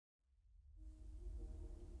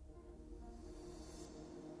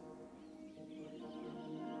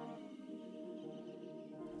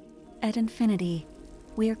At Infinity,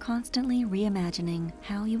 we are constantly reimagining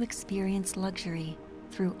how you experience luxury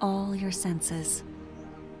through all your senses.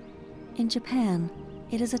 In Japan,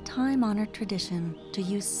 it is a time-honored tradition to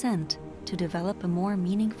use scent to develop a more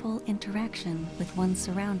meaningful interaction with one's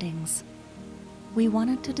surroundings. We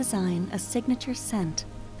wanted to design a signature scent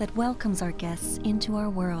that welcomes our guests into our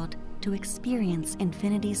world to experience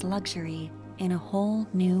Infinity's luxury in a whole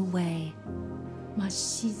new way.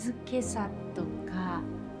 静けさとか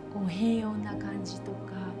平穏な感じと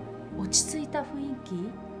か落ち着いた雰囲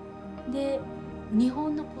気で日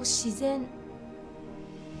本の自然、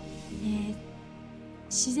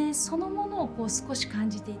自然そのものを少し感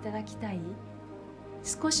じていただきたい。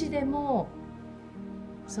少しでも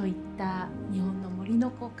そういった日本の森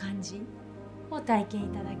の感じを体験い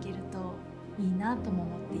ただけるといいなとも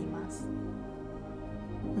思っています。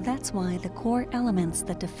That's why the core elements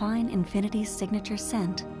that define Infinity's signature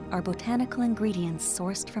scent are botanical ingredients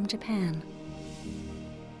sourced from Japan.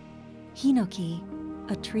 Hinoki,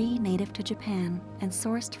 a tree native to Japan and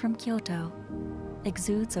sourced from Kyoto,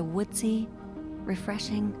 exudes a woodsy,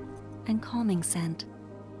 refreshing, and calming scent.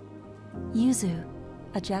 Yuzu,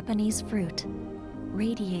 a Japanese fruit,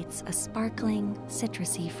 radiates a sparkling,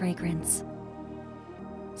 citrusy fragrance.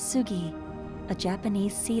 Sugi, a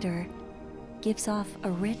Japanese cedar, gives off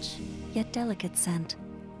a rich yet delicate scent,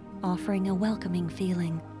 offering a welcoming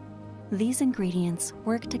feeling. These ingredients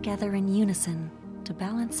work together in unison to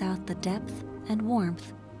balance out the depth and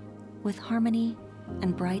warmth with harmony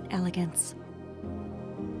and bright elegance.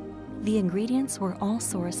 The ingredients were all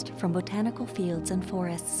sourced from botanical fields and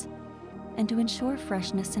forests, and to ensure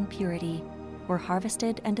freshness and purity, were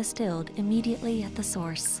harvested and distilled immediately at the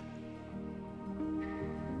source.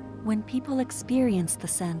 When people experience the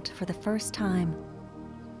scent for the first time,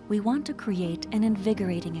 we want to create an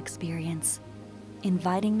invigorating experience,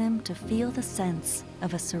 inviting them to feel the sense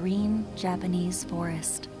of a serene Japanese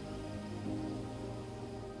forest.